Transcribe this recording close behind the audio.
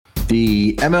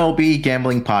The MLB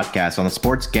Gambling Podcast on the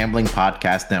Sports Gambling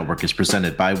Podcast Network is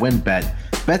presented by WynnBET.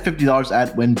 Bet $50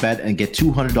 at WynnBET and get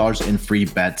 $200 in free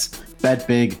bets. Bet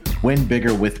big, win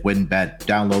bigger with WynnBET.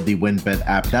 Download the WynnBET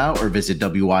app now or visit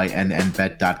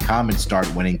wynnbet.com and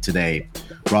start winning today.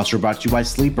 We're also brought to you by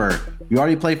Sleeper. You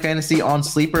already play fantasy on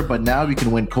Sleeper, but now you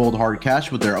can win cold hard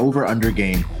cash with their over-under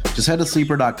game. Just head to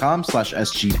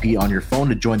sleeper.com/SGP on your phone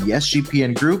to join the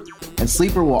SGPN group, and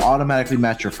Sleeper will automatically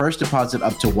match your first deposit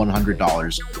up to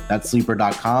 $100. That's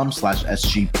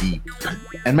sleeper.com/SGP.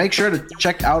 And make sure to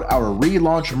check out our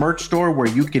relaunch merch store where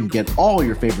you can get all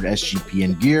your favorite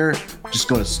SGPN gear. Just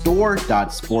go to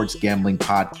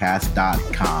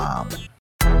store.sportsgamblingpodcast.com.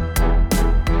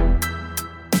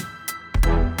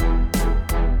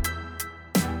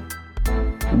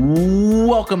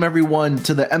 Welcome, everyone,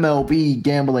 to the MLB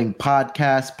Gambling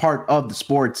Podcast, part of the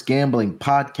Sports Gambling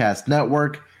Podcast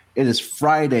Network. It is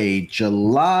Friday,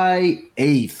 July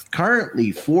 8th,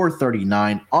 currently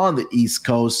 4:39 on the East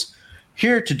Coast.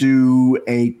 Here to do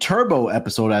a turbo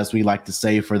episode, as we like to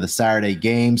say, for the Saturday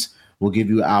games. We'll give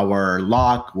you our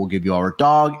lock, we'll give you our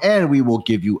dog, and we will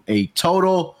give you a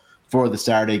total for the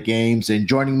Saturday games. And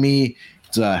joining me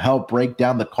to help break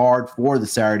down the card for the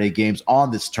Saturday games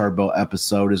on this turbo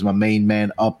episode is my main man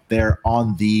up there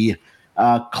on the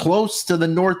close to the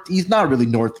northeast, not really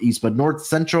northeast, but north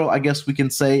central, I guess we can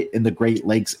say, in the Great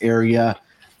Lakes area.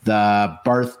 The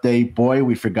birthday boy,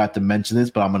 we forgot to mention this,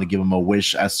 but I'm going to give him a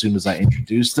wish as soon as I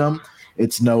introduced him.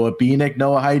 It's Noah Beanick.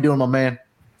 Noah, how you doing, my man?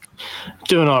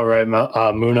 Doing all right,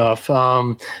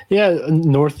 Munaf. Yeah,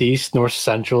 northeast, north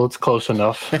central. It's close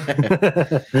enough.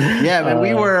 Yeah, man.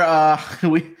 We were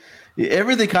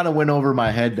everything kind of went over my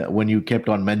head when you kept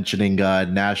on mentioning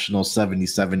National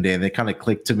 77 Day, and it kind of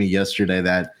clicked to me yesterday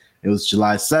that it was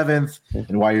July 7th,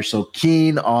 and why you're so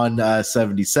keen on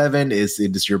 77 is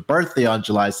it is your birthday on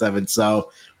July 7th. So,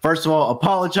 first of all,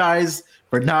 apologize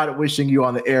for not wishing you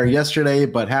on the air yesterday,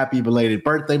 but happy belated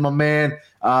birthday, my man.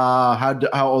 How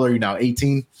old are you now?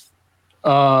 18?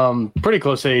 Pretty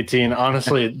close to 18.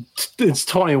 Honestly, it's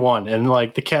 21, and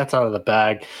like the cat's out of the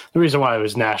bag. The reason why it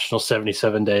was National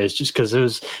 77 Day is just because it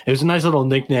was a nice little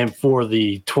nickname for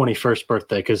the 21st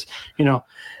birthday. Because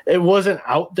it wasn't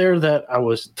out there that I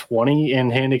was 20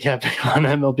 and handicapping on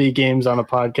MLB games on a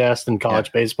podcast and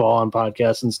college baseball on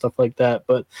podcasts and stuff like that.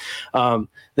 But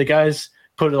the guys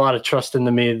put a lot of trust into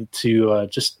me to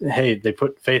they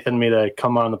put faith in me to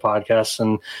come on the podcast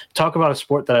and talk about a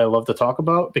sport that I love to talk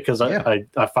about because I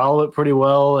follow it pretty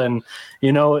well. And,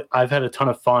 I've had a ton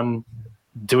of fun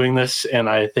doing this. And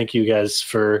I thank you guys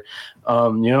for,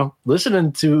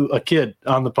 listening to a kid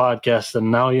on the podcast.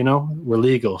 And now, we're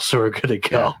legal, so we're good to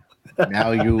go. Yeah.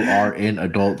 Now you are in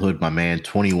adulthood, my man,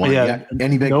 21. Yeah.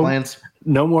 Any big plans?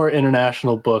 No more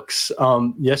international books.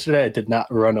 Yesterday I did not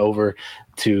run over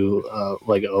to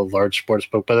like a large sports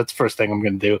book, but that's the first thing I'm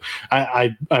going to do.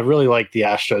 I really like the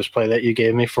Astros play that you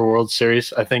gave me for World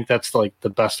Series. I think that's like the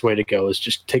best way to go is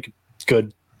just take a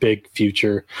good big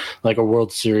future like a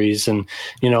World Series, and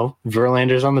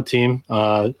Verlander's on the team.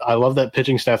 I love that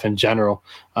pitching staff in general,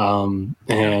 and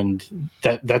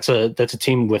that's a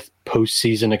team with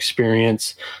postseason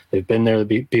experience. They've been there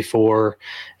before,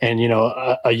 and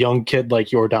a young kid like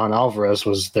Yordan Alvarez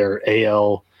was their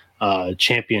AL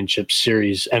championship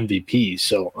series MVP.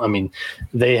 So, I mean,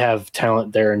 they have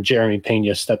talent there, and Jeremy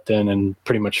Pena stepped in and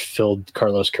pretty much filled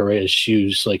Carlos Correa's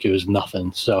shoes like it was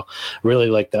nothing. So really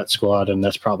like that squad, and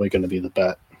that's probably going to be the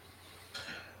bet.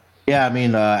 Yeah, I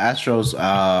mean, Astros,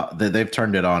 they've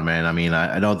turned it on, man. I mean,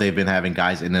 I know they've been having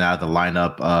guys in and out of the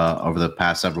lineup over the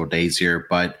past several days here,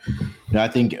 but I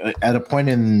think at a point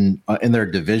in their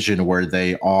division where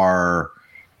they are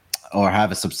or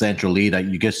have a substantial lead, I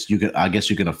guess you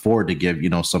can afford to give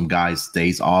some guys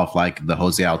days off, like the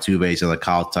Jose Altuves and the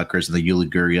Kyle Tuckers and the Yuli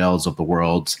Gurriels of the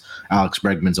world, Alex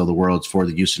Bregmans of the world for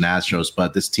the Houston Astros.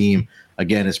 But this team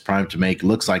again is primed to make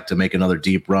another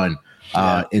deep run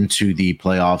into the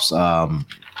playoffs.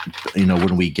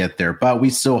 When we get there, but we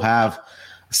still have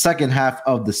second half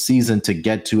of the season to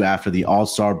get to after the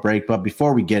All-Star break. But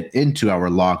before we get into our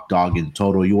lock, dog, and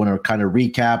total, you want to kind of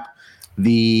recap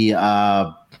the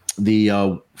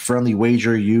friendly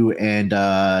wager you and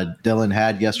Dylan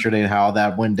had yesterday and how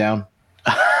that went down?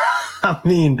 I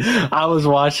mean, I was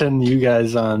watching you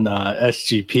guys on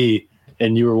SGP,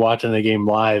 and you were watching the game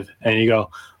live, and you go,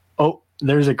 "Oh,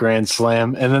 there's a grand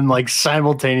slam," and then like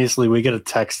simultaneously we get a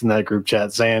text in that group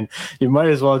chat saying you might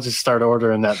as well just start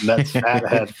ordering that Mets fat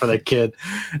head for the kid.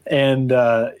 And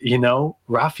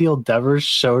Rafael Devers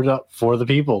showed up for the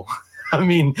people. I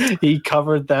mean, he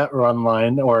covered that run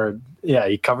line, or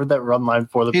he covered that run line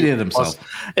for the. He did himself.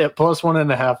 Plus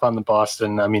 1.5 on the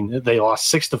Boston. I mean, they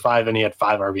lost 6-5, and he had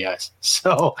 5 RBIs.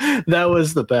 So that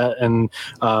was the bet. And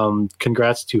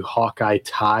congrats to Hawkeye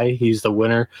Ty. He's the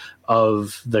winner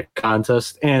of the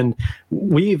contest. And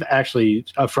we've actually,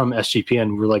 from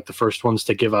SGPN, we're like the first ones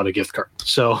to give out a gift card.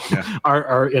 So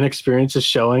our inexperience is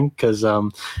showing because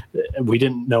we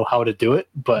didn't know how to do it,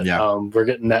 but we're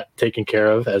getting that taken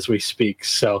care of as we speak.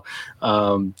 So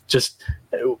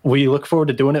we look forward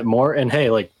to doing it more. And hey,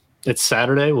 like, it's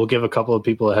Saturday. We'll give a couple of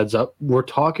people a heads up. We're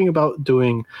talking about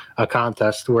doing a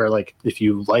contest where, like, if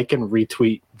you like and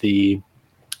retweet the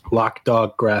Lock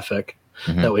Dog graphic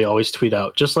that we always tweet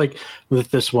out, just like with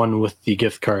this one with the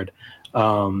gift card,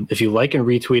 if you like and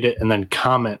retweet it and then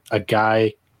comment a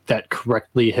guy that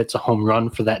correctly hits a home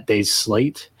run for that day's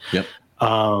slate,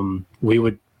 we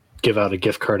would give out a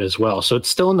gift card as well. So it's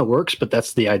still in the works, but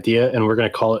that's the idea, and we're going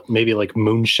to call it maybe like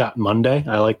Moonshot Monday.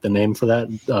 I like the name for that,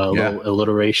 little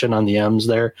alliteration on the M's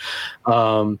there.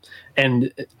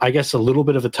 And I guess a little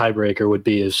bit of a tiebreaker would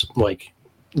be is like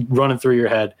running through your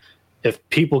head, if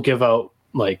people give out,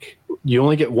 like, you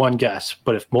only get one guess,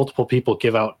 but if multiple people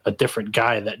give out a different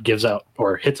guy that gives out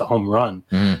or hits a home run,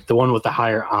 the one with the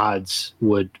higher odds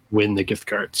would win the gift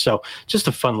card. So just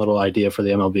a fun little idea for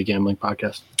the MLB Gambling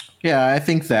Podcast. Yeah, I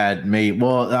think that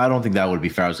I don't think that would be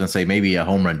fair. I was going to say maybe a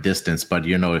home run distance, but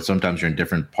sometimes you're in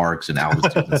different parks and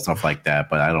altitudes and stuff like that,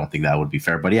 but I don't think that would be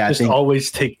fair. But yeah, I think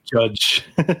always take Judge.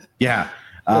 Yeah.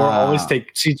 Or always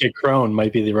take CJ Crone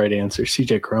might be the right answer.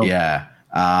 CJ Crone. Yeah.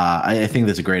 I think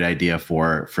that's a great idea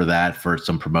for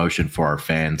some promotion for our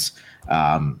fans,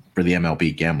 for the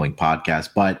MLB Gambling Podcast.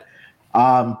 But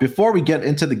before we get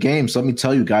into the games, let me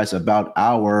tell you guys about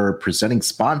our presenting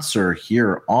sponsor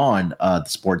here on the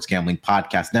Sports Gambling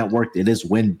Podcast Network. It is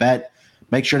WynnBET.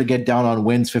 Make sure to get down on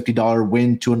Wynn's $50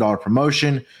 win $200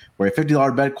 promotion, where a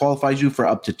 $50 bet qualifies you for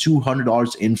up to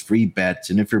 $200 in free bets.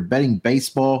 And if you're betting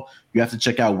baseball, you have to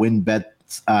check out WynnBET,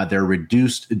 their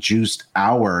reduced juiced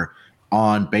hour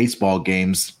on baseball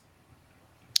games,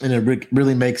 and it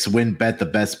really makes WynnBET the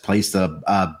best place to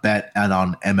bet and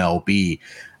on MLB.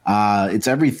 It's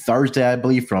every Thursday, I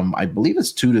believe,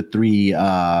 it's 2 to 3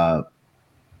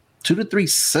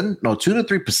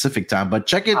 Pacific time, but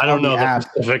check it. I don't know the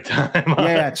app. Pacific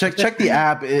time. check the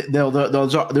app.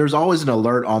 There's always an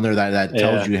alert on there that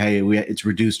tells you, hey, it's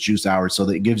reduced juice hours, so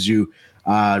that it gives you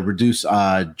reduce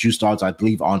juice odds, I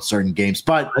believe, on certain games.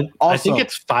 But also, I think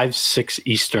it's 5-6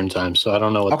 Eastern time, so I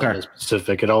don't know what that is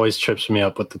Pacific. It always trips me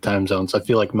up with the time zones. I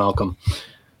feel like Malcolm.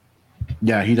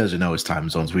 Yeah, he doesn't know his time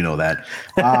zones. We know that.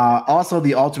 Also,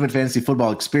 the Ultimate Fantasy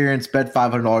Football Experience. Bet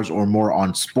 $500 or more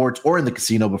on sports or in the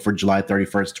casino before July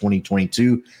 31st,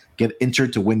 2022. Get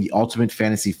entered to win the Ultimate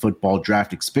Fantasy Football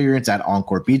Draft Experience at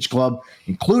Encore Beach Club,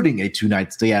 including a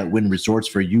 2-night stay at Wynn Resorts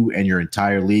for you and your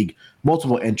entire league.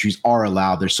 Multiple entries are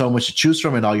allowed. There's so much to choose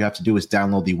from, and all you have to do is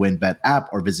download the WynnBET app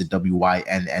or visit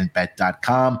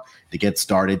wynnbet.com to get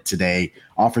started today.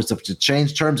 Offers subject to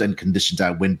change, terms and conditions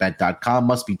at wynnbet.com.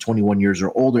 Must be 21 years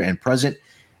or older and present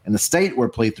in the state where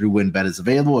playthrough WynnBET is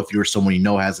available. If you're someone you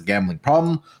know has a gambling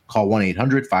problem, call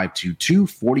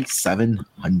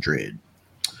 1-800-522-4700.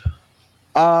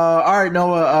 All right,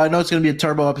 Noah. I know it's going to be a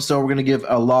turbo episode. We're going to give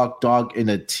a lock dog in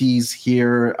a tease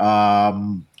here. Lock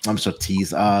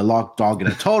dog in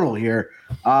a total here.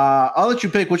 I'll let you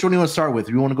pick which one you want to start with.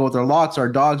 If you want to go with our locks, our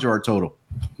dogs, or our total.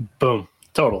 Boom.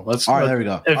 Total. All right, there we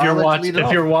go. If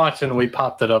you're watching, we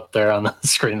popped it up there on the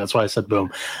screen. That's why I said boom.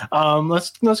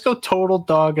 Let's go total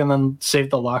dog and then save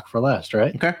the lock for last,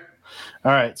 right? Okay.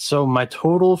 All right, so my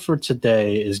total for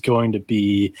today is going to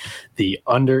be the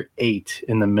under 8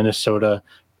 in the Minnesota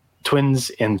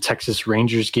Twins and Texas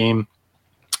Rangers game.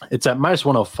 It's at minus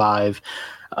 105.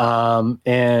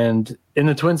 And in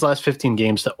the Twins' last 15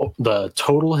 games, the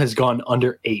total has gone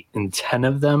under 8 in 10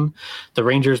 of them. The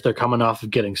Rangers, they're coming off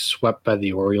of getting swept by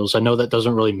the Orioles. I know that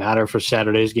doesn't really matter for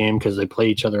Saturday's game because they play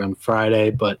each other on Friday,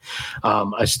 but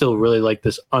I still really like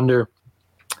this under.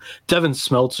 Devin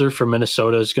Smeltzer for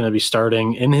Minnesota is going to be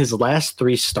starting. In his last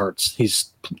 3 starts,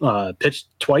 he's pitched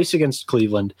twice against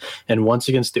Cleveland and once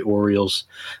against the Orioles.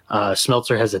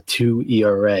 Smeltzer has a 2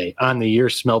 ERA. On the year,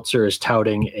 Smeltzer is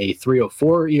touting a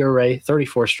 3.04 ERA,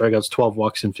 34 strikeouts, 12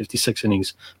 walks, and 56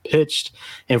 innings pitched.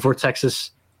 And for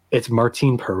Texas, it's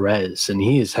Martin Perez, and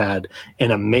he has had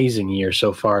an amazing year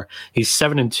so far. He's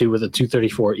 7-2 with a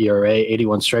 2.34 ERA,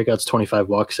 81 strikeouts, 25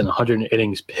 walks, and 100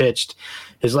 innings pitched.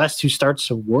 His last 2 starts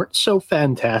weren't so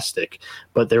fantastic,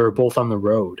 but they were both on the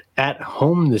road. At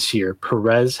home this year,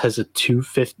 Perez has a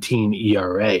 2.15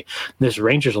 ERA. This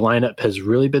Rangers lineup has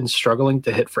really been struggling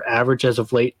to hit for average as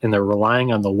of late, and they're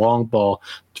relying on the long ball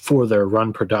for their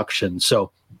run production.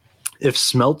 So If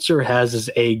Smeltzer has his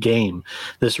A game,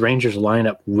 this Rangers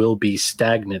lineup will be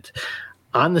stagnant.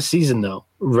 On the season, though,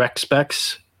 Rex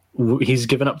Specs, he's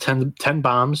given up 10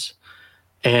 bombs.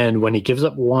 And when he gives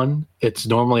up one, it's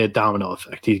normally a domino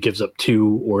effect. He gives up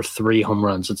 2 or 3 home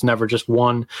runs. It's never just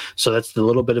one. So that's the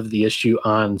little bit of the issue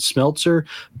on Smeltzer.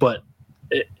 But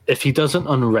if he doesn't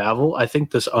unravel, I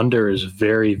think this under is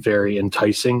very, very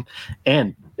enticing.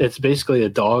 And it's basically a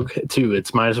dog, too.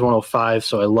 It's minus 105.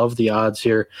 So I love the odds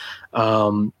here.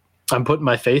 I'm putting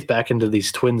my faith back into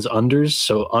these Twins unders.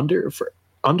 So under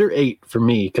 8 for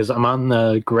me, because I'm on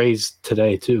the Grays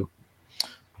today, too.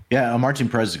 Yeah, Martin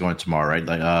Perez is going tomorrow, right?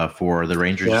 Like for the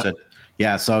Rangers. Yeah. You said,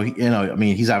 yeah. So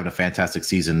he's having a fantastic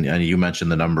season, and you mentioned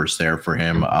the numbers there for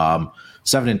him.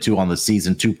 7-2 on the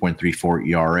season, 2.34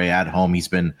 ERA at home. He's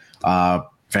been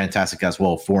fantastic as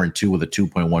well, 4-2 with a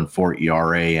 2.14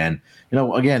 ERA. And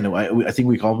again, I think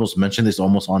we almost mentioned this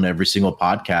almost on every single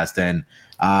podcast. And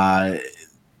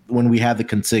when we had the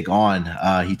consig on,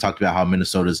 he talked about how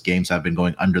Minnesota's games have been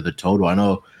going under the total. I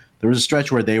know there was a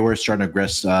stretch where they were starting to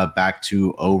progress back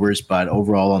to overs, but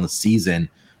overall on the season,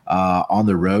 on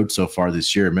the road so far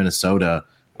this year, Minnesota,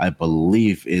 I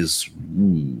believe, is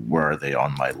where are they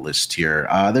on my list here?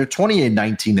 They're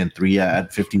 28-19-3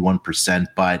 at 51%,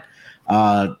 but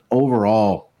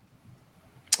overall,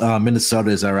 Minnesota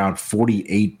is around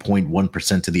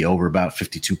 48.1% to the over, about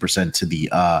 52% to the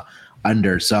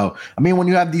under. So, I mean, when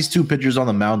you have these two pitchers on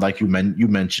the mound, like you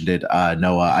mentioned it,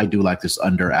 Noah, I do like this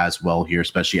under as well here,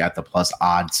 especially at the plus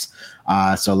odds.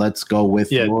 So let's go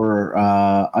with your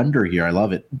under here. I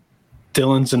love it.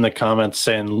 Dylan's in the comments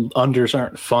saying unders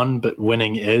aren't fun, but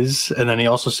winning is. And then he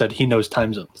also said he knows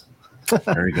time zones.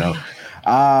 There we go.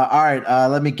 All right,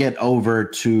 let me get over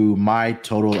to my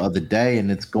total of the day,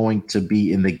 and it's going to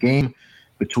be in the game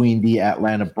between the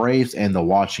Atlanta Braves and the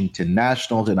Washington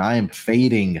Nationals, and I am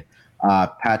fading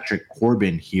Patrick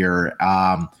Corbin here.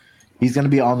 He's going to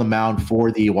be on the mound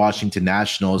for the Washington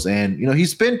Nationals, and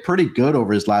he's been pretty good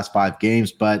over his last 5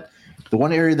 games, but the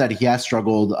one area that he has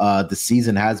struggled this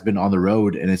season has been on the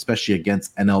road, and especially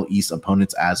against NL East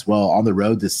opponents as well. On the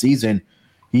road this season,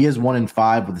 he is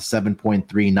 1-5 with a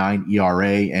 7.39 ERA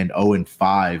and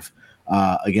 0-5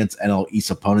 against NL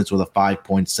East opponents with a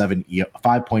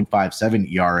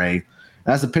 5.57 ERA.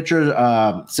 As a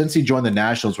pitcher, since he joined the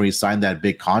Nationals, where he signed that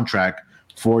big contract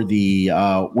for with the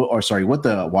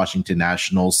Washington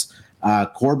Nationals,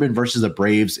 Corbin versus the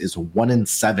Braves is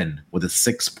 1-7 with a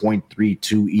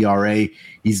 6.32 ERA.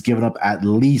 He's given up at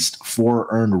least 4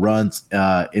 earned runs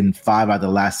in 5 out of the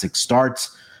last 6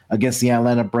 starts against the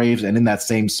Atlanta Braves, and in that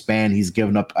same span, he's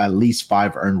given up at least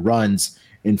 5 earned runs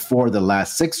in 4 of the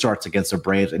last 6 starts against the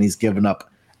Braves, and he's given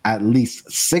up at least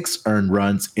 6 earned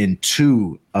runs in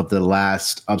his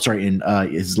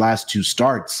last 2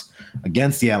 starts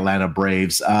against the Atlanta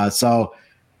Braves. So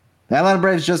the Atlanta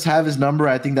Braves just have his number.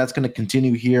 I think that's going to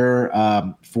continue here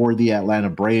for the Atlanta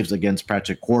Braves against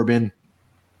Patrick Corbin.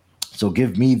 So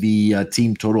give me the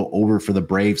team total over for the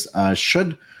Braves.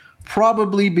 Should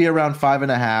probably be around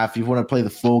 5.5. If you want to play the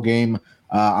full game,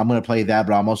 I'm going to play that,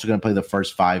 but I'm also going to play the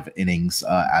first 5 innings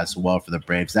as well for the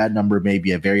Braves. That number may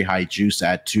be a very high juice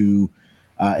at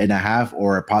 2.5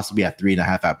 or possibly at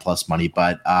 3.5 at plus money,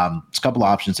 but it's a couple of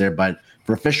options there. But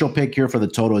for official pick here for the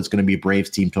total, it's going to be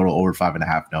Braves team total over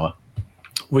 5.5, Noah.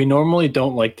 We normally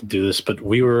don't like to do this, but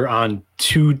we were on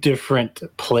 2 different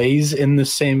plays in the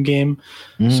same game.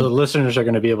 So the listeners are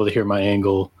going to be able to hear my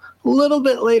angle a little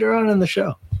bit later on in the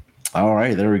show. All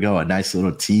right, there we go. A nice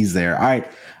little tease there. All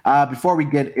right, before we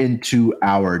get into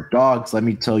our dogs, let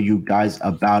me tell you guys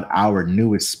about our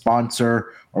newest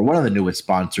sponsor, or one of the newest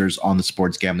sponsors on the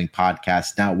Sports Gambling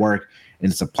Podcast Network.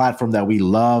 And it's a platform that we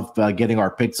love getting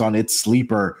our picks on. It's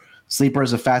Sleeper. Sleeper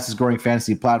is the fastest growing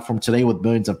fantasy platform today with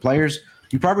millions of players.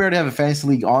 You probably already have a fantasy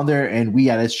league on there, and we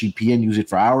at SGPN use it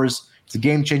for ours. It's a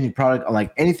game-changing product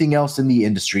unlike anything else in the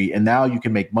industry, and now you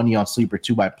can make money on Sleeper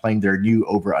too by playing their new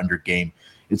over-under game.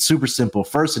 It's super simple.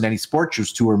 First, in any sport,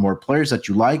 choose 2 or more players that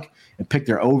you like and pick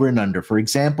their over and under. For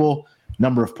example,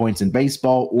 number of points in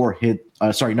baseball or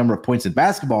number of points in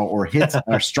basketball, or hits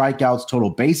or strikeouts, total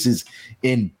bases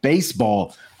in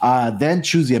baseball. Then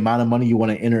choose the amount of money you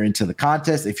want to enter into the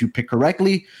contest. If you pick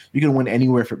correctly, you can win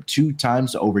anywhere from 2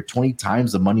 times to over 20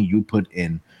 times the money you put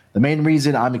in. The main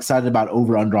reason I'm excited about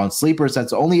Over Under on Sleeper is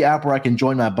that's the only app where I can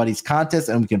join my buddy's contest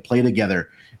and we can play together.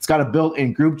 It's got a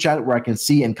built-in group chat where I can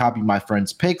see and copy my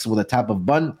friends' picks with a tap of a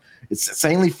button. It's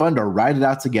insanely fun to write it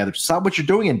out together. Stop what you're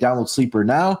doing and download Sleeper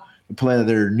now and play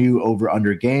their new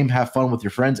Over-Under game. Have fun with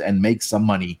your friends and make some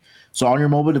money. So on your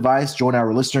mobile device, join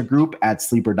our listener group at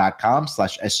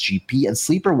sleeper.com/SGP, and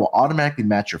Sleeper will automatically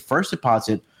match your first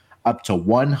deposit up to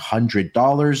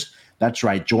 $100. That's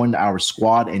right. Join our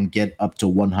squad and get up to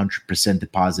 100%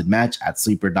 deposit match at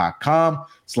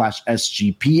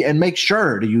sleeper.com/SGP. And make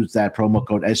sure to use that promo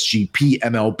code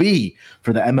SGPMLB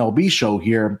for the MLB show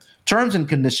here. Terms and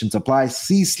conditions apply.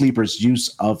 See Sleeper's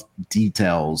use of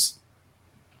details.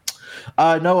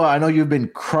 Noah, I know you've been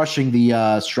crushing the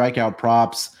strikeout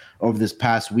props over this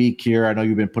past week here. I know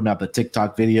you've been putting out the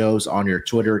TikTok videos on your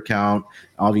Twitter account,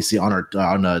 obviously on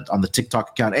the TikTok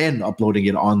account, and uploading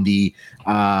it on the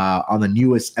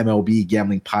newest MLB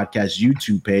Gambling Podcast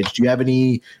YouTube page. Do you have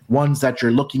any ones that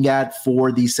you're looking at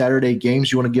for these Saturday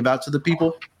games you want to give out to the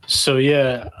people? So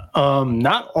yeah,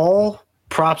 not all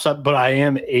props up, but I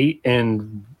am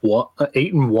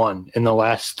 8-1 in the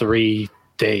last 3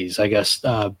 days, I guess,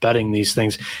 betting these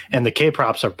things, and the K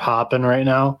props are popping right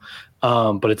now.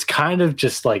 But it's kind of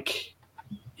just like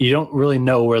you don't really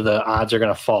know where the odds are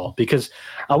going to fall, because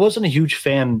I wasn't a huge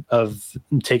fan of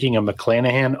taking a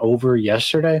McClanahan over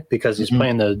yesterday because he's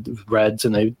playing the Reds,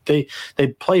 and they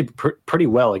play pretty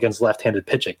well against left-handed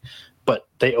pitching. But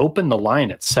they opened the line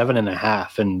at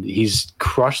 7.5, and he's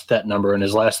crushed that number in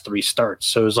his last 3 starts.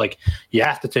 So it's like you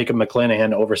have to take a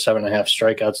McClanahan over 7.5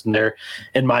 strikeouts in there,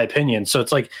 in my opinion. So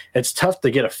it's like it's tough to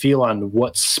get a feel on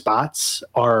what spots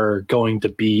are going to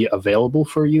be available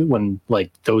for you when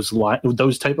like those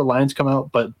type of lines come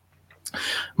out. But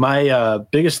my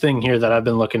biggest thing here that I've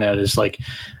been looking at is like,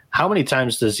 how many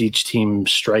times does each team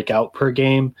strike out per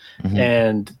game?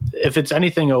 And if it's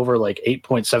anything over like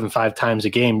 8.75 times a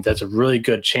game, that's a really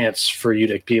good chance for you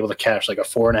to be able to cash like a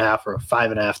 4.5 or a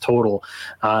 5.5 total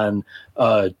on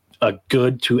a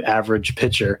good to average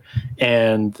pitcher.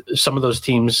 And some of those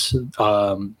teams,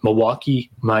 Milwaukee,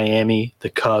 Miami, the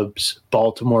Cubs,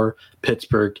 Baltimore,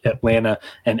 Pittsburgh, Atlanta,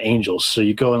 and Angels. So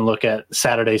you go and look at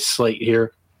Saturday's slate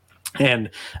here, and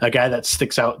a guy that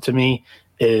sticks out to me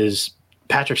is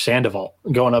Patrick Sandoval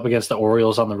going up against the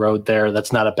Orioles on the road there.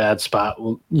 That's not a bad spot.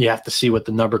 You have to see what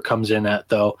the number comes in at,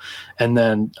 though. And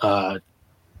then,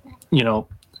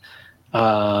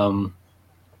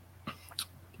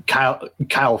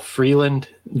 Kyle Freeland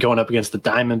going up against the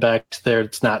Diamondbacks there.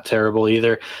 It's not terrible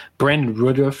either. Brandon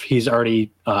Woodruff, he's already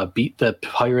beat the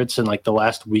Pirates in like the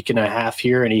last week and a half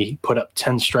here, and he put up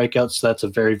 10 strikeouts. So that's a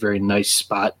very, very nice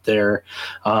spot there.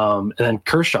 And then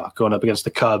Kershaw going up against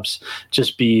the Cubs.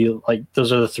 Just be like,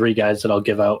 those are the 3 guys that I'll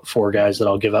give out, 4 guys that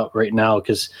I'll give out right now,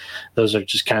 because those are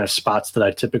just kind of spots that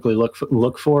I typically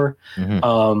look for.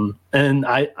 And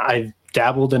I've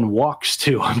dabbled in walks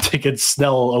too. I'm taking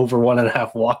Snell over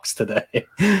 1.5 walks today.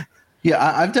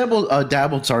 Yeah, I've dabbled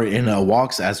in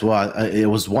walks as well. It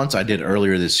was once I did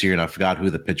earlier this year, and I forgot who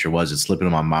the pitcher was. It's slipping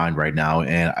in my mind right now.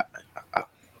 And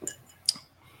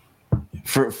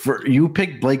for you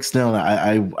picked Blake Snell.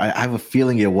 I have a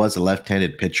feeling it was a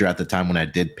left-handed pitcher at the time when I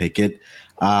did pick it.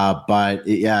 But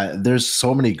yeah, there's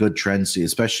so many good trends,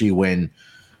 especially when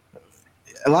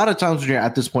a lot of times when you're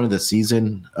at this point of the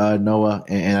season, Noah,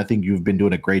 and I think you've been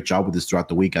doing a great job with this throughout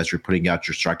the week as you're putting out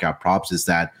your strikeout props, is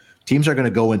that teams are going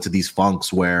to go into these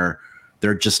funks where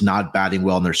they're just not batting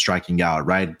well and they're striking out,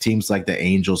 right? Teams like the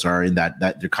Angels are in that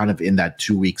they're kind of in that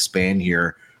 2-week span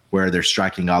here where they're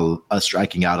striking out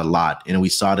a lot. And we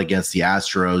saw it against the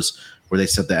Astros where they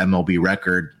set the MLB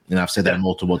record. And I've said that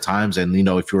multiple times. And,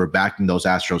 if you were backing those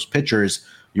Astros pitchers,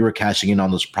 you were cashing in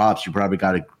on those props. You probably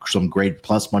got some great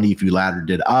plus money if you laddered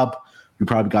it up. You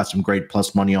probably got some great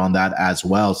plus money on that as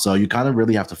well. So you kind of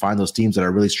really have to find those teams that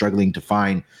are really struggling to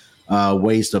find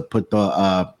ways to put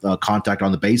the contact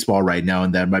on the baseball right now,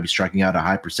 and that might be striking out a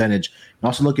high percentage. And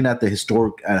also looking at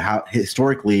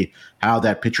historically how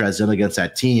that pitcher has done against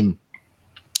that team,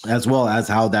 as well as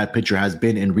how that pitcher has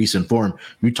been in recent form.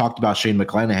 You talked about Shane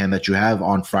McClanahan that you have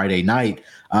on Friday night.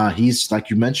 He's, like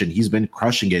you mentioned, he's been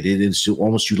crushing it. It is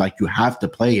almost like you have to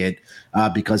play it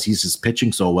because he's just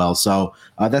pitching so well. So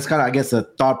that's kind of, I guess, the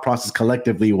thought process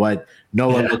collectively what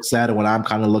Noah looks at and what I'm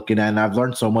kind of looking at. And I've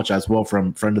learned so much as well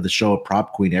from friend of the show,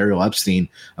 Prop Queen Ariel Epstein,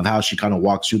 of how she kind of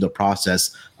walks through the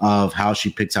process of how she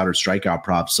picks out her strikeout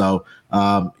props. So,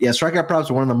 strikeout props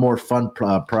are one of the more fun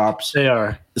props. They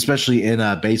are. Especially in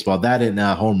baseball. That and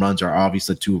home runs are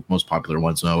obviously 2 most popular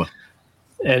ones, Noah.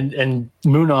 And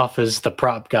Moonoff is the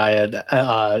prop guy at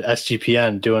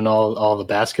SGPN doing all the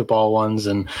basketball ones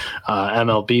and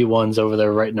MLB ones over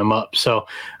there, writing them up. So,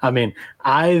 I mean,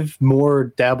 I've more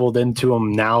dabbled into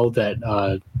them now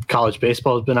that college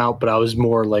baseball has been out, but I was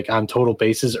more like on total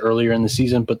bases earlier in the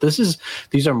season. But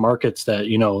these are markets that,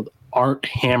 aren't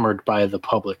hammered by the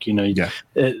public. Yeah.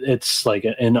 It's like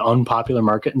an unpopular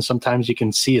market, and sometimes you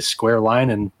can see a square line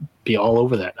and be all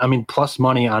over that. I mean, plus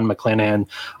money on McClanahan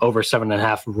over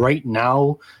 7.5 right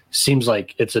now seems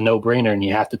like it's a no-brainer, and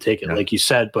you have to take it, like you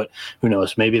said. But who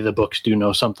knows? Maybe the books do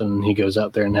know something, and he goes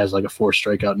out there and has like a 4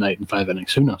 strikeout night in 5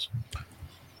 innings. Who knows?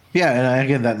 Yeah, and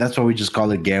again, that's why we just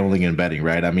call it gambling and betting,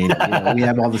 right? I mean, we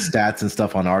have all the stats and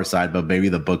stuff on our side, but maybe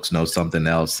the books know something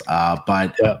else. All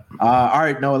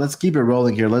right, Noah, let's keep it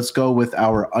rolling here. Let's go with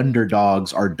our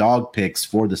underdogs, our dog picks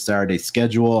for the Saturday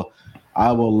schedule.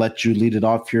 I will let you lead it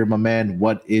off here, my man.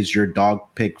 What is your dog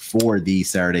pick for the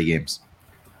Saturday games?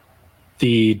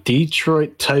 The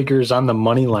Detroit Tigers on the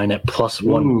money line at plus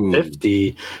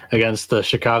 150 against the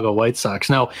Chicago White Sox.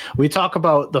 Now, we talk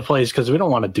about the plays because we don't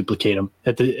want to duplicate them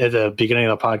at the beginning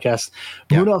of the podcast.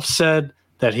 Munaf said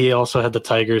that he also had the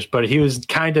Tigers, but he was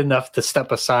kind enough to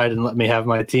step aside and let me have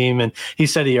my team. And he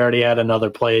said he already had another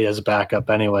play as backup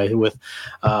anyway with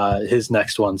his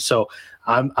next one. So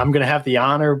I'm going to have the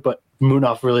honor, but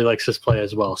Munaf really likes this play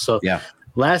as well. So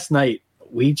last night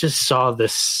we just saw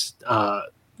this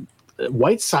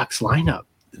White Sox lineup.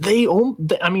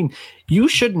 I mean, you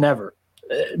should never.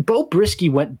 Bo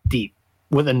Brisky went deep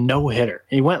with a no-hitter.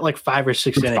 He went like 5 or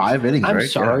 6 innings. 5 innings, I'm right?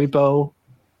 sorry, Bo,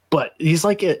 but he's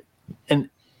like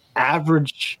an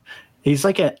average. He's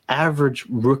like an average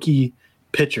rookie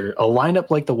pitcher. A lineup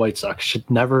like the White Sox should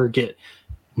never get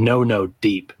no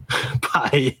deep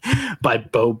by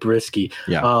Bo Brisky.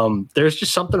 There's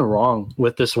just something wrong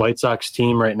with this White Sox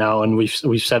team right now, and we've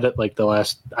said it like the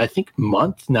last, I think,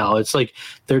 month now. It's like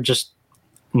they're just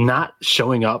not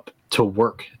showing up to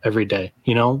work every day.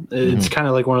 It's kind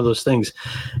of like one of those things.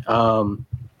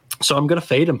 So I'm gonna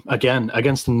fade him again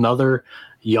against another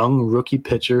young rookie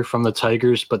pitcher from the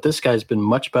Tigers, but this guy's been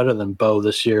much better than Bo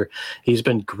this year. He's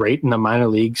been great in the minor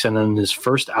leagues, and in his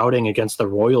first outing against the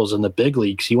Royals in the big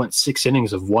leagues, he went 6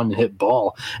 innings of 1-hit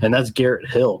ball, and that's Garrett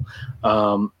Hill.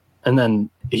 And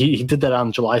then he did that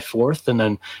on July 4th, and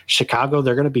then Chicago,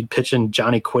 they're going to be pitching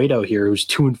Johnny Cueto here, who's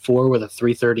 2-4 with a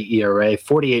 3.30 ERA,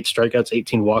 48 strikeouts,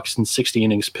 18 walks, and 60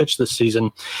 innings pitched this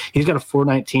season. He's got a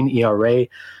 4.19 ERA.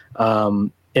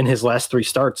 In his last 3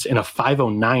 starts, in a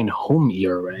 5.09 home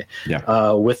ERA.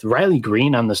 With Riley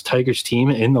Green on this Tigers team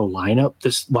in the lineup,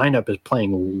 this lineup is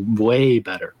playing way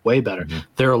better.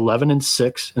 They're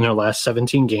 11-6 in their last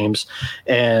 17 games,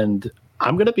 and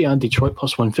I'm going to be on Detroit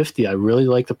plus 150. I really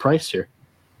like the price here.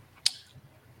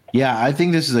 Yeah, I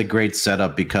think this is a great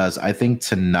setup because I think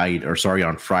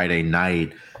on Friday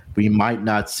night, we might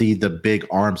not see the big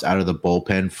arms out of the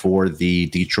bullpen for the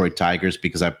Detroit Tigers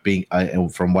because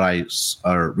from what I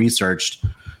researched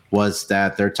was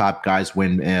that their top guys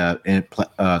pitching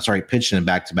in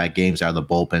back-to-back games out of the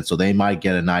bullpen, so they might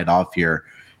get a night off here.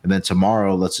 And then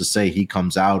tomorrow, let's just say he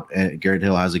comes out and Garrett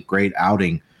Hill has a great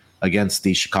outing against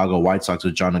the Chicago White Sox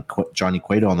with Johnny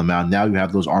Cueto on the mound. Now you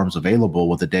have those arms available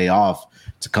with a day off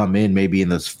to come in maybe in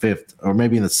the 5th or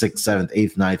maybe in the 6th, 7th,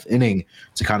 8th, 9th inning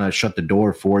to kind of shut the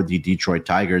door for the Detroit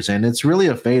Tigers. And it's really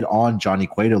a fade on Johnny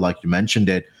Cueto, like you mentioned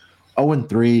it.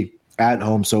 0-3 at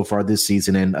home so far this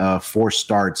season in 4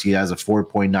 starts. He has a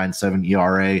 4.97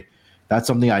 ERA. That's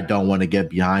something I don't want to get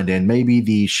behind. And maybe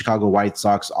the Chicago White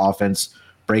Sox offense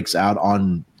breaks out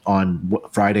on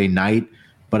Friday night.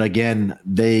 But again,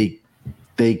 they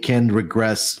can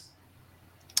regress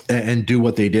and do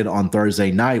what they did on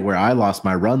Thursday night, where I lost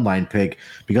my run line pick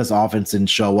because the offense didn't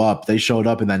show up. They showed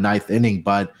up in that 9th inning,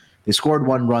 but they scored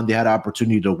 1 run. They had an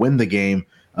opportunity to win the game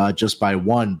just by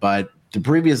 1. But the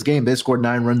previous game, they scored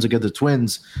 9 runs against the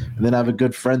Twins. And then I have a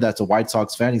good friend that's a White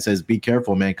Sox fan. He says, be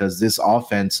careful, man, because this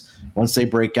offense, once they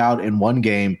break out in one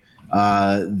game,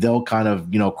 they'll kind of,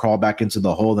 crawl back into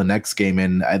the hole the next game.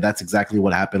 And that's exactly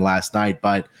what happened last night.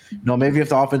 But, maybe if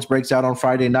the offense breaks out on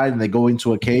Friday night and they go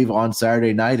into a cave on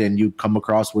Saturday night and you come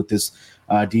across with this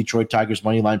Detroit Tigers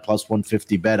money line plus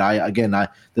 150 bet,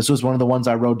 this was one of the ones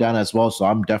I wrote down as well. So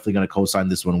I'm definitely going to co-sign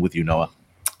this one with you, Noah.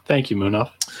 Thank you,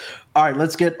 Munaf. All right,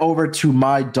 let's get over to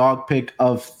my dog pick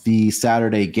of the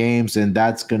Saturday games. And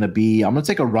that's going to be, I'm going to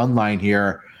take a run line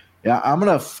here. Yeah,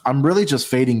 I'm really just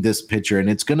fading this pitcher, and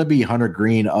it's going to be Hunter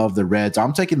Green of the Reds.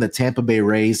 I'm taking the Tampa Bay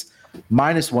Rays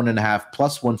minus 1.5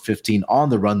 plus 115 on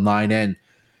the run line. And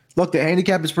look, the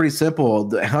handicap is pretty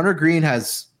simple. Hunter Green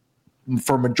has,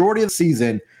 for majority of the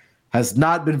season, has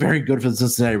not been very good for the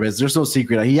Cincinnati Reds. There's no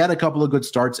secret. He had a couple of good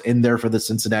starts in there for the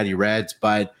Cincinnati Reds,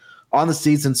 but on the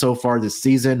season so far this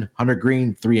season, Hunter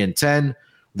Green 3-10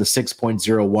 with a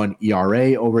 6.01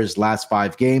 ERA over his last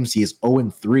 5 games. He is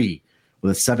 0-3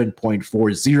 with a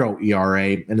 7.40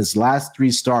 ERA. In his last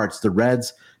 3 starts, the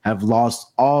Reds have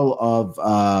lost all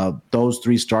of those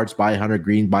 3 starts by Hunter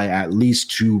Green by at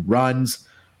least 2 runs.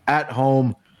 At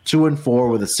home,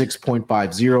 2-4 with a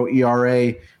 6.50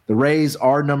 ERA. The Rays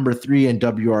are number 3 in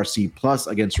WRC plus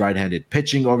against right-handed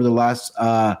pitching over the last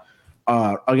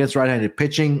against right-handed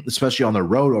pitching, especially on the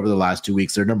road over the last 2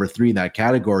 weeks. They're number 3 in that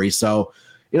category. So,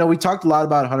 we talked a lot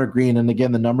about Hunter Green, and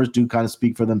again, the numbers do kind of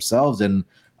speak for themselves. And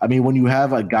I mean, when you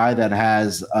have a guy that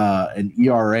has an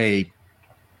ERA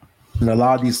and a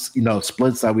lot of these,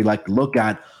 splits that we like to look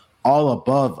at all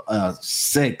above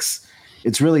 6,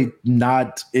 it's really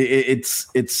not.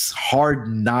 It's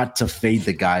hard not to fade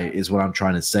the guy, is what I'm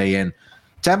trying to say. And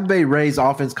Tampa Bay Rays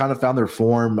offense kind of found their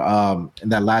form in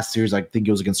that last series. I think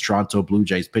it was against Toronto Blue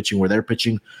Jays pitching, where their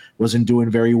pitching wasn't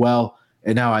doing very well.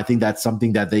 And now I think that's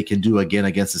something that they can do again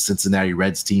against the Cincinnati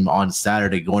Reds team on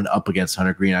Saturday, going up against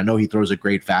Hunter Green. I know he throws a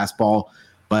great fastball,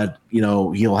 but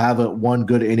he'll have one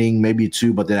good inning, maybe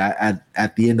 2, but then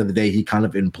at the end of the day, he kind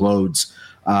of implodes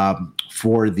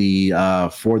for the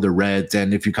Reds.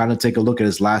 And if you kind of take a look at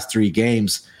his last 3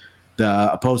 games,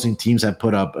 the opposing teams have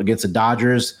put up against the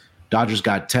Dodgers. Dodgers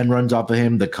got 10 runs off of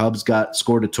him. The Cubs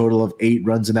scored a total of 8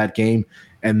 runs in that game,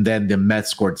 and then the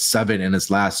Mets scored 7 in his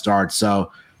last start.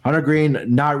 So Hunter Green,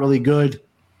 not really good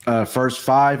first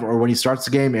 5 or when he starts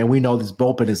the game, and we know this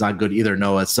bullpen is not good either,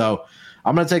 Noah. So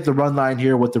I'm going to take the run line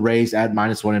here with the Rays at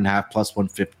 -1.5 plus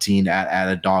 115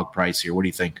 at a dog price here. What do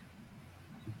you think?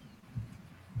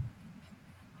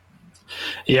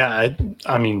 Yeah,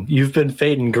 I mean, you've been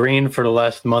fading Green for the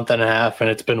last month and a half, and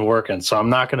it's been working. So I'm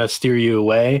not going to steer you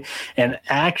away. And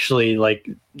actually,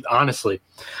 honestly,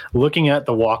 looking at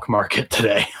the walk market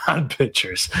today on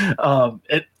pitchers,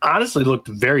 it honestly looked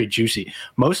very juicy.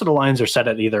 Most of the lines are set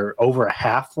at either over a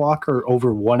half walk or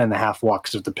over 1.5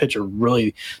 walks if the pitcher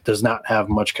really does not have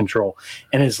much control.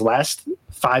 In his last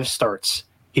 5 starts,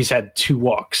 he's had 2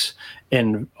 walks.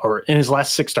 In his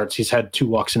last 6 starts, he's had 2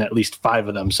 walks in at least 5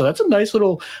 of them. So that's a nice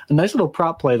little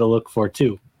prop play to look for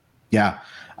too. Yeah,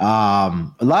 a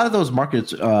lot of those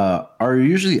markets are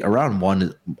usually around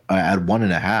 1 at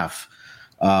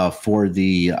 1.5 for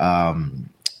the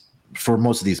for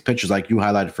most of these pitchers. Like you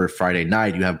highlighted for Friday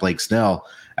night, you have Blake Snell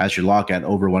as your lock at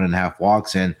over 1.5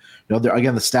 walks, and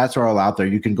again the stats are all out there.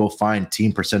 You can go find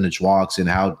team percentage walks and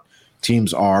how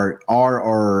teams are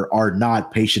or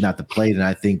not patient at the plate, and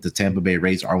I think the Tampa Bay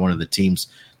Rays are one of the teams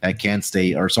that can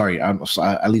stay,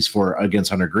 at least for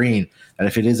against Hunter Green, that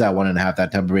if it is at 1.5,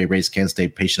 that Tampa Bay Rays can stay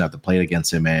patient at the plate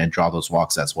against him and draw those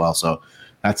walks as well. So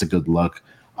that's a good look.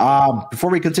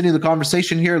 Before we continue the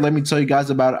conversation here, let me tell you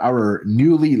guys about our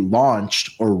newly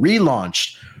launched or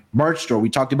relaunched merch store.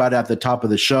 We talked about it at the top of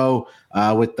the show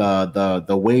with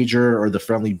the wager or the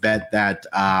friendly bet that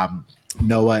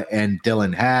Noah and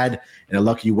Dylan had, and a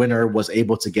lucky winner was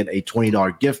able to get a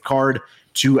 $20 gift card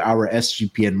to our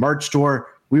SGPN merch store.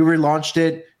 We relaunched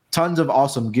it. Tons of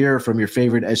awesome gear from your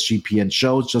favorite SGPN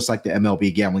shows, just like the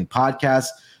MLB Gambling Podcast.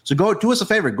 So go do us a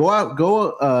favor. Go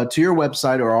to your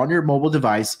website or on your mobile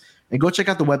device and go check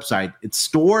out the website. It's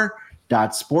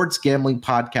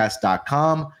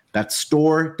store.sportsgamblingpodcast.com. That's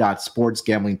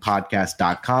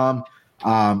store.sportsgamblingpodcast.com.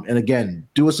 And again,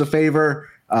 do us a favor.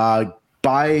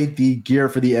 Buy the gear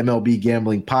for the MLB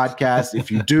Gambling Podcast.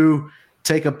 If you do,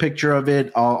 take a picture of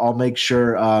it. I'll make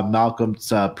sure Malcolm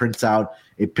prints out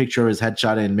a picture of his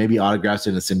headshot and maybe autographs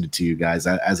it and send it to you guys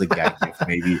as a gag gift.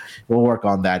 Maybe we'll work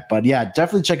on that. But yeah,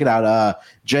 definitely check it out.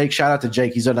 Jake, shout out to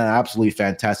Jake. He's done an absolutely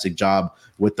fantastic job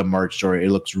with the merch store. It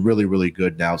looks really, really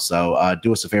good now. So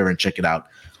do us a favor and check it out.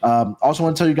 Also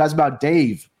want to tell you guys about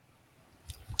Dave.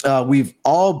 We've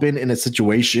all been in a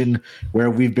situation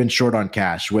where we've been short on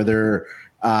cash, whether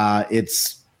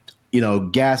it's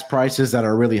gas prices that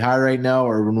are really high right now,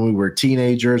 or when we were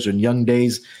teenagers and young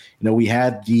days, we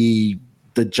had the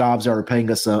jobs that were paying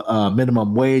us a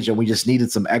minimum wage, and we just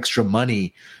needed some extra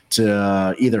money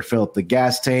to either fill up the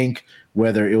gas tank,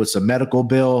 whether it was a medical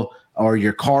bill or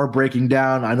your car breaking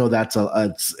down. I know that's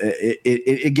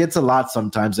it gets a lot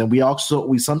sometimes, and we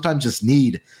sometimes just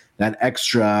need that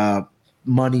extra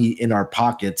money in our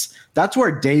pockets. That's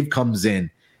where Dave comes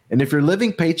in. And if you're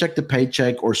living paycheck to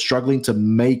paycheck or struggling to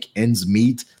make ends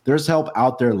meet, there's help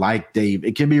out there like Dave.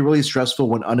 It can be really stressful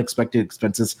when unexpected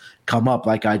expenses come up,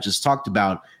 like I just talked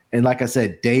about. And like I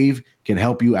said, Dave can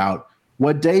help you out.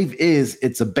 What Dave is,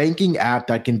 it's a banking app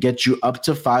that can get you up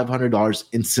to $500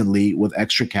 instantly with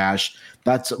extra cash.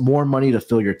 That's more money to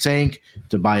fill your tank,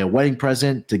 to buy a wedding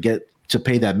present, to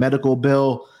pay that medical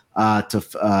bill,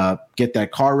 to get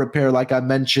that car repair like I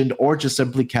mentioned, or just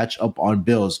simply catch up on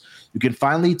bills. You can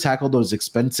finally tackle those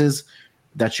expenses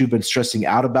that you've been stressing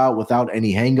out about without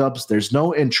any hangups. There's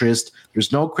no interest.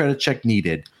 There's no credit check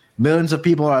needed. Millions of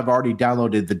people have already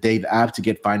downloaded the Dave app to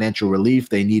get financial relief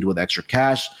they need with extra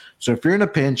cash. So if you're in a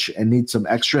pinch and need some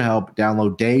extra help,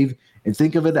 download Dave and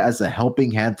think of it as a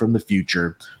helping hand from the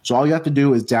future. So all you have to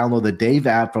do is download the Dave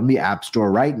app from the App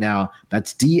Store right now.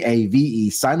 That's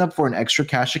DAVE. Sign up for an extra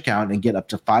cash account and get up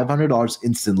to $500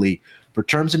 instantly. For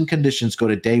terms and conditions, go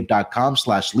to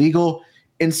dave.com/legal.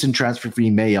 Instant transfer fee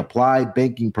may apply.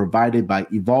 Banking provided by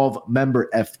Evolve, member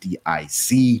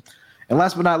FDIC. And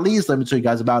last but not least, let me tell you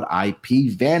guys about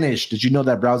IP Vanish. Did you know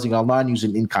that browsing online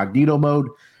using incognito mode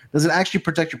doesn't actually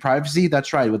protect your privacy?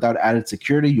 That's right. Without added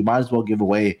security, you might as well give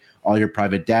away all your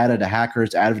private data to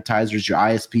hackers, advertisers, your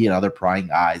ISP, and other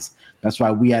prying eyes. That's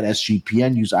why we at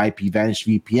SGPN use IP Vanish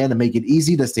VPN to make it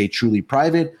easy to stay truly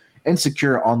private and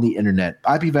secure on the internet.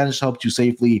 IP Vanish helps you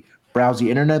safely browse the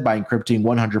internet by encrypting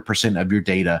 100% of your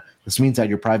data. This means that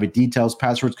your private details,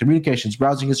 passwords, communications,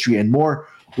 browsing history, and more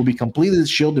will be completely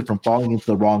shielded from falling into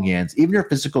the wrong hands. Even your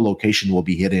physical location will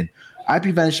be hidden. IP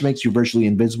Vanish makes you virtually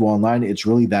invisible online. It's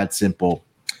really that simple.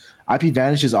 IP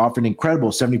Vanish is offering incredible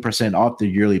 70% off the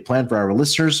yearly plan for our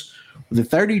listeners with a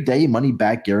 30-day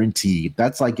money-back guarantee.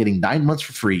 That's like getting 9 months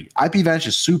for free. IP Vanish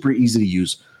is super easy to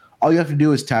use. All you have to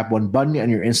do is tap one button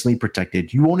and you're instantly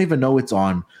protected. You won't even know it's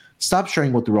on. Stop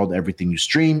sharing with the world everything you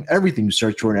stream, everything you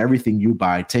search for, and everything you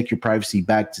buy. Take your privacy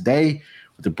back today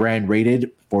with the brand rated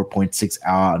 4.6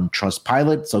 on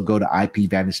Trustpilot. So go to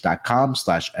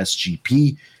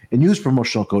ipvanish.com/SGP and use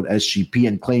promotional code SGP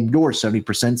and claim your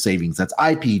 70% savings. That's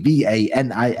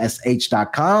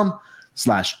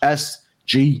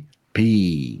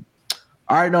ipvanish.com/SGP.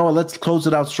 All right, Noah, let's close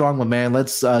it out strong, my man.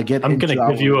 Let's get I'm going to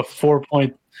give you a 4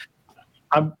 point.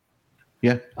 I'm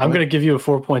going to give you a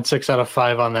 4.6 out of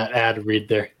 5 on that ad read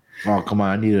there. Oh, come on.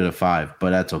 I needed a 5,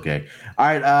 but that's okay. All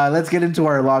right, let's get into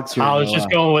our logs here. I was just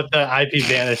going with the IP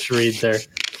Vanish read there.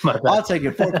 I'll take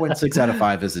it. 4.6 out of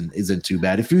 5 isn't too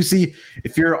bad. If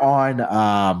you're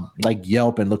on like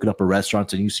Yelp and looking up a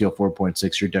restaurant and you see a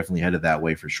 4.6, you're definitely headed that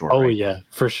way for sure. Oh, right? yeah,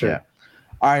 for sure. Yeah.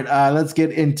 All right, let's get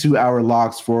into our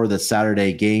logs for the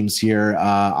Saturday games here.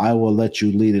 I will let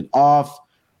you lead it off.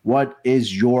 What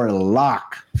is your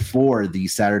lock for the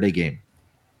Saturday game?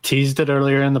 Teased it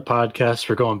earlier in the podcast.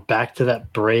 We're going back to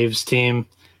that Braves team.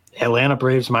 Atlanta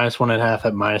Braves -1.5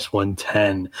 at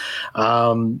 -110.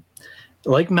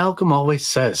 Like Malcolm always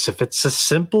says, if it's a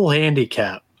simple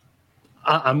handicap,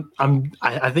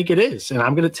 I think it is, and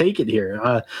I'm going to take it here.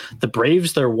 The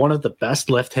Braves, they're one of the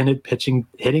best left-handed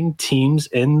hitting teams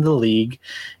in the league,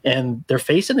 and they're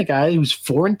facing a guy who's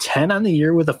 4-10 on the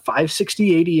year with a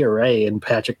 5.68 ERA in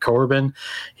Patrick Corbin.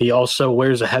 He also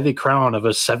wears a heavy crown of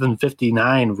a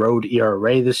 7.59 road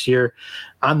ERA this year.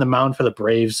 On the mound for the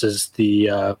Braves is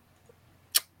the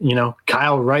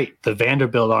Kyle Wright, the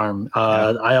Vanderbilt arm.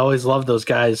 I always love those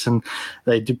guys, and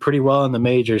they do pretty well in the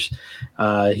majors.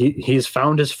 He's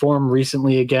found his form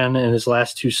recently again. In his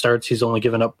last 2 starts, he's only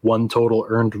given up 1 total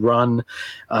earned run.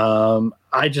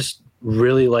 I just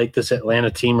really like this Atlanta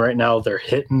team right now. They're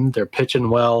hitting, they're pitching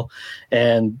well,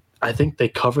 and I think they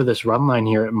cover this run line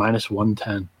here at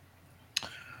 -110.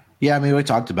 Yeah, I mean, we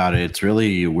talked about it. It's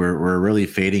really we're really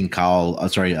fading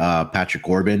Patrick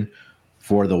Corbin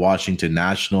for the Washington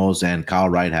Nationals, and Kyle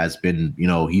Wright has been,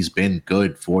 he's been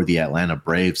good for the Atlanta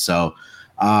Braves. So,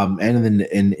 and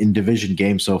in division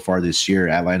games so far this year,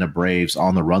 Atlanta Braves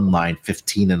on the run line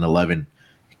 15-11,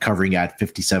 covering at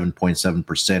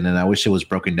 57.7%. And I wish it was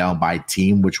broken down by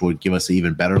team, which would give us an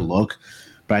even better look.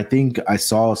 But I think I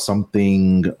saw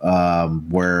something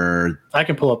where I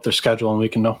can pull up their schedule and we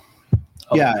can know.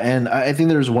 Yeah, and I think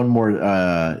there's one more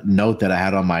note that I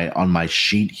had on my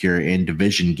sheet here in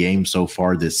division games so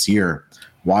far this year.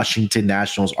 Washington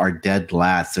Nationals are dead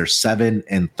last. They're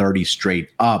 7-30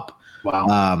 straight up.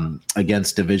 Wow.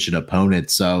 Against division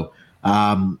opponents. So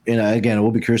again,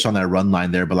 we'll be curious on that run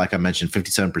line there. But like I mentioned,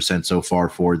 57% so far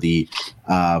for the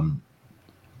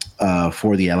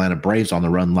Atlanta Braves on the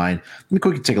run line. Let me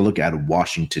quickly take a look at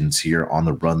Washington's here on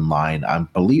the run line. I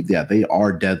believe that they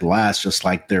are dead last, just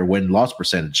like their win-loss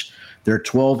percentage. They're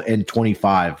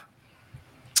 12-25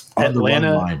 on the run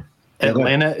line.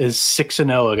 Atlanta is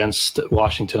 6-0 against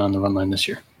Washington on the run line this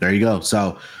year. There you go.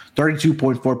 So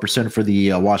 32.4% for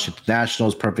the Washington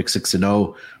Nationals, perfect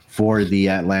 6-0 for the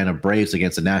Atlanta Braves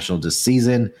against the Nationals this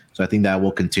season. So I think that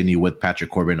will continue with Patrick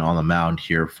Corbin on the mound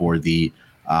here for the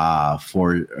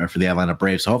Atlanta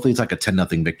Braves. So hopefully it's like a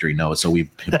 10-0 victory, Noah. So we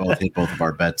both hit both of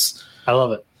our bets. I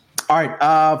love it. All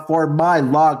right. For my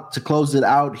lock to close it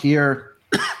out here,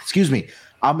 excuse me,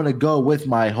 I'm going to go with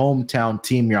my hometown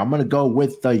team here. I'm going to go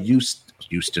with the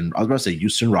Houston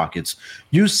Rockets,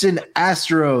 Houston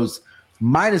Astros.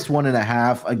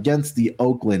 -1.5 against the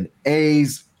Oakland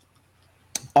A's.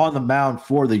 On the mound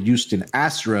for the Houston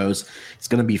Astros, it's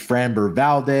going to be Framber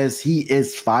Valdez. He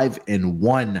is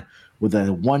 5-1 with a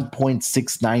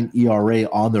 1.69 ERA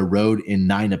on the road in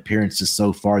 9 appearances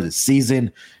so far this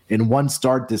season. In one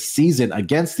start this season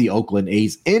against the Oakland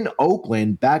A's in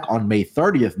Oakland back on May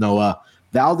 30th, Noah,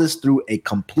 Valdez threw a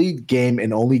complete game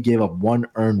and only gave up 1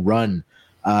 earned run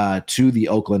to the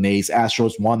Oakland A's.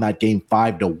 Astros won that game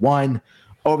 5-1.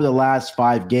 Over the last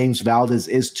 5 games, Valdez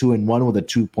is 2-1 with a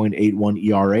 2.81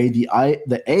 ERA.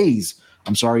 The A's,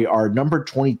 are number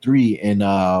 23 in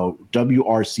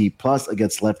WRC plus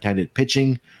against left-handed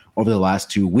pitching over the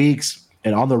last 2 weeks.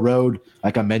 And on the road,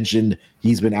 like I mentioned,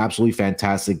 he's been absolutely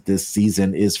fantastic this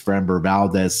season, is Framber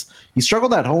Valdez. He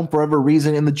struggled at home for whatever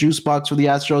reason in the juice box for the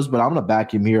Astros, but I'm going to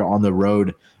back him here on the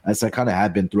road, as I kind of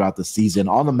have been throughout the season.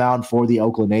 On the mound for the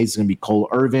Oakland A's is going to be Cole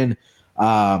Irvin.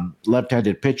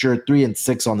 Left-handed pitcher,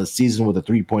 3-6 on the season with a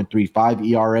 3.35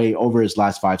 ERA over his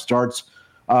last 5 starts.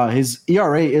 His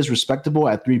ERA is respectable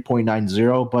at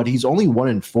 3.90, but he's only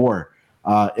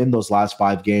 1-4 in those last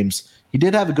 5 games. He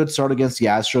did have a good start against the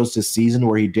Astros this season,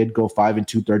 where he did go 5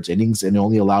 2/3 innings and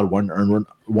only allowed one earned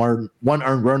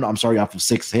run off of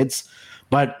 6 hits.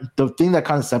 But the thing that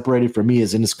kind of separated for me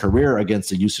is in his career against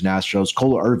the Houston Astros,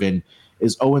 Cole Irvin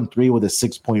is 0-3 with a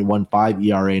 6.15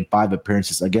 ERA in 5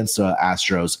 appearances against the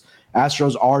Astros.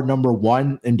 Astros are number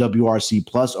 1 in WRC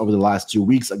plus over the last 2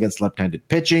 weeks against left-handed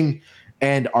pitching,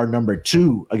 and are number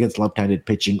 2 against left-handed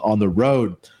pitching on the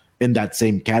road in that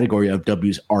same category of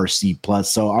WRC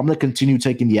plus. So I'm going to continue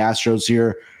taking the Astros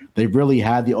here. They've really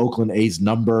had the Oakland A's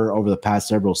number over the past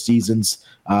several seasons.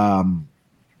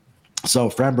 So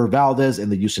Framber Valdez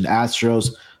and the Houston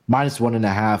Astros,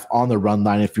 -1.5 on the run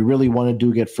line. If you really want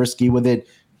to get frisky with it,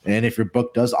 and if your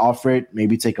book does offer it,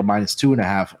 maybe take a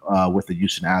 -2.5 with the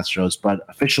Houston Astros. But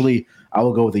officially, I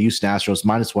will go with the Houston Astros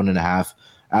 -1.5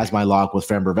 as my lock, with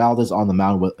Framber Valdez on the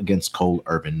mound against Cole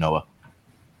Irvin. Noah.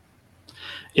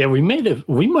 Yeah, we might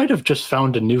have just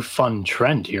found a new fun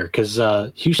trend here, because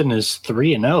Houston is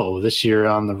 3-0 this year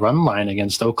on the run line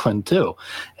against Oakland too,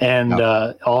 and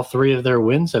all 3 of their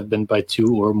wins have been by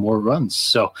 2 or more runs.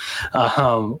 So,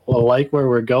 I like where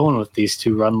we're going with these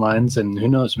 2 run lines, and who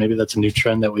knows, maybe that's a new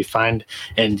trend that we find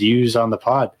and use on the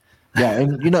pod. Yeah,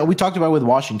 and we talked about with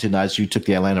Washington as you took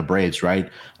the Atlanta Braves, right?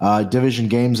 Division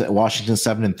games at Washington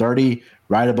 7-30.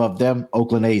 Right above them,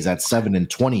 Oakland A's at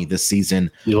 7-20 this season.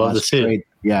 You love to see it.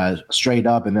 Yeah, straight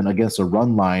up. And then against the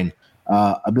run line,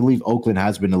 I believe Oakland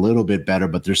has been a little bit better,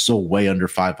 but they're still way under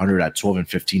 500 at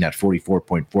 12-15 at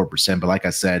 44.4%. But like I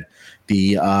said,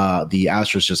 the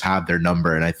Astros just have their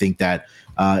number. And I think that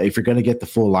if you're going to get the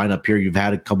full lineup here, you've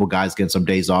had a couple guys get some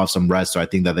days off, some rest. So I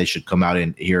think that they should come out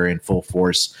here in full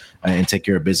force and take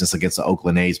care of business against the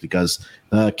Oakland A's, because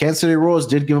the Kansas City Royals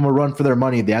did give them a run for their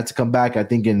money. They had to come back, I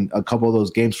think, in a couple of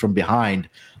those games from behind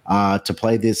to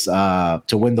play this, to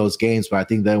win those games. But I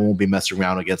think they won't be messing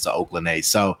around against the Oakland A's.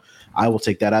 So I will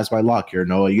take that as my lock here.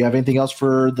 Noah, you have anything else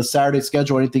for the Saturday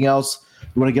schedule? Anything else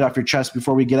you want to get off your chest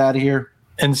before we get out of here?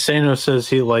 Insano says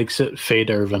he likes it.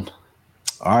 Fade Irvin.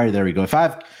 All right, there we go. If I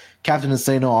have Captain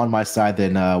Insano on my side,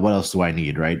 then what else do I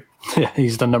need, right? Yeah,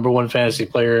 he's the number 1 fantasy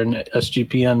player in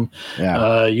SGPN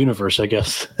universe, I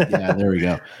guess. Yeah, there we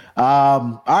go.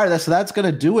 All right, so that's going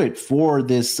to do it for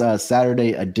this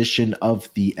Saturday edition of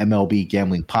the MLB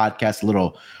Gambling Podcast. A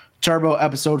little turbo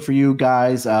episode for you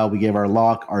guys. We gave our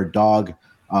lock, our dog,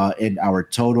 and our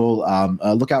total.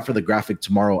 Look out for the graphic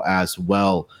tomorrow as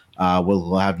well.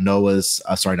 We'll have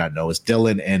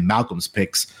Dylan and Malcolm's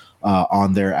picks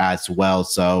on there as well.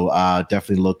 So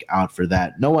definitely look out for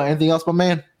that. Noah, anything else, my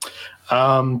man?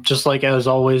 Just like as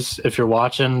always, if you're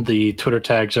watching, the Twitter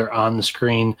tags are on the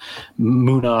screen.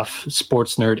 Moonoff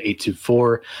Sports Nerd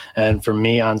 824, and for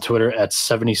me on Twitter at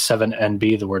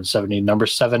 77NB, the word 70, number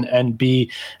 7NB,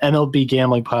 MLB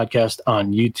Gambling Podcast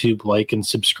on YouTube. Like and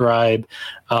subscribe,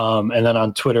 and then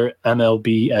on Twitter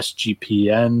MLB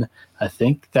SGPN. I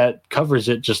think that covers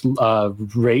it. Just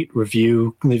rate,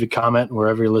 review, leave a comment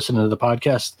wherever you're listening to the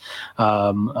podcast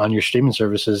on your streaming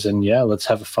services, and yeah, let's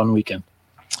have a fun weekend.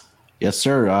 Yes,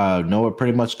 sir. Noah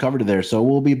pretty much covered it there. So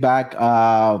we'll be back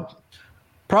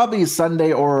probably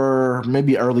Sunday or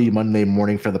maybe early Monday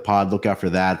morning for the pod. Look out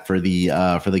for that for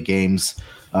the games,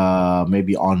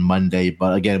 maybe on Monday.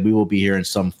 But again, we will be here in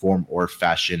some form or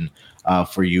fashion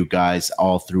for you guys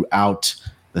all throughout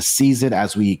the season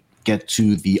as we get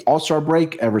to the All-Star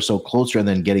break ever so closer, and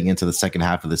then getting into the second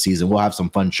half of the season. We'll have some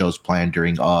fun shows planned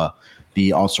during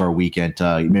the All-Star weekend.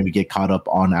 Maybe get caught up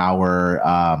on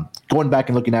our going back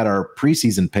and looking at our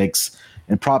preseason picks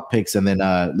and prop picks, and then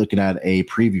looking at a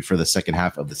preview for the second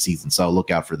half of the season. So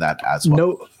look out for that as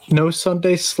well. No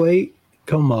Sunday slate.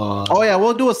 Come on. Oh yeah,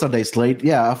 we'll do a Sunday slate.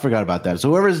 Yeah, I forgot about that.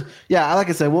 So like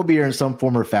I said, we'll be here in some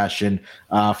form or fashion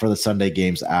for the Sunday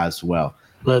games as well.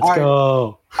 Let's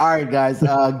go. All right, guys.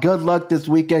 Good luck this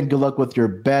weekend. Good luck with your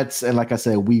bets. And like I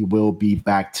said, we will be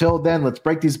back. Till then, let's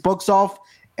break these books off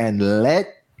and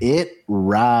let it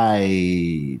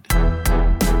ride.